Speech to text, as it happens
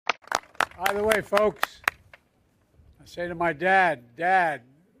By the way, folks, I say to my dad, Dad,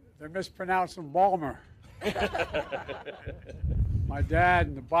 they're mispronouncing Balmer. My dad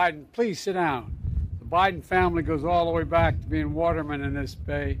and the Biden, please sit down. The Biden family goes all the way back to being watermen in this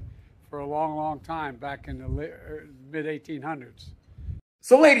bay for a long, long time, back in the mid-1800s.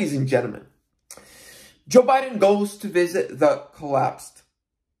 So, ladies and gentlemen, Joe Biden goes to visit the collapsed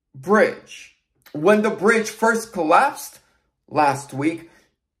bridge. When the bridge first collapsed last week,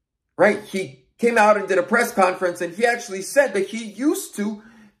 right, he came out and did a press conference, and he actually said that he used to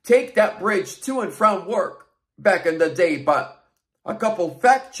take that bridge to and from work back in the day, but a couple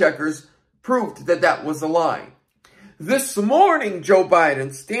fact checkers proved that that was a lie. This morning, Joe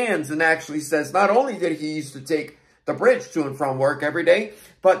Biden stands and actually says not only did he used to take the bridge to and from work every day,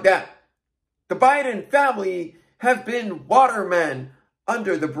 but that the Biden family have been watermen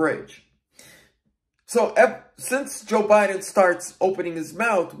under the bridge. So since Joe Biden starts opening his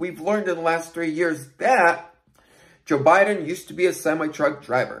mouth, we've learned in the last 3 years that Joe Biden used to be a semi-truck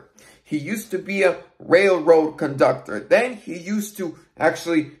driver. He used to be a railroad conductor. Then he used to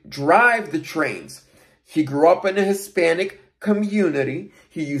actually drive the trains. He grew up in a Hispanic community.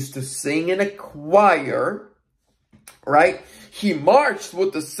 He used to sing in a choir, right? He marched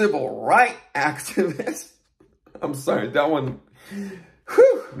with the civil rights activists. I'm sorry, that one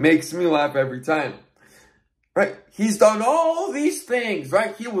makes me laugh every time. Right? He's done all these things,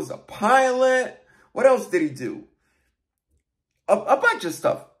 right? He was a pilot. What else did he do? A bunch of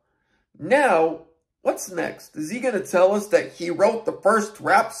stuff. Now, what's next? Is he going to tell us that he wrote the first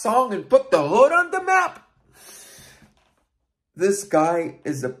rap song and put the hood on the map? This guy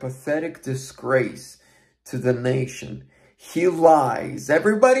is a pathetic disgrace to the nation. He lies.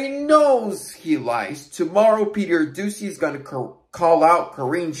 Everybody knows he lies. Tomorrow, Peter Doocy is going to call out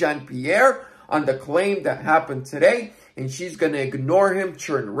Karine Jean-Pierre on the claim that happened today, and she's going to ignore him,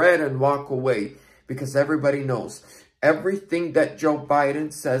 turn red, and walk away, because everybody knows everything that Joe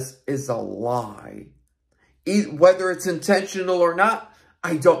Biden says is a lie. Whether it's intentional or not,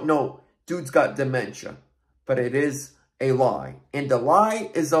 I don't know. Dude's got dementia, but it is a lie, and a lie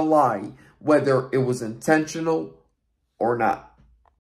is a lie, whether it was intentional or not.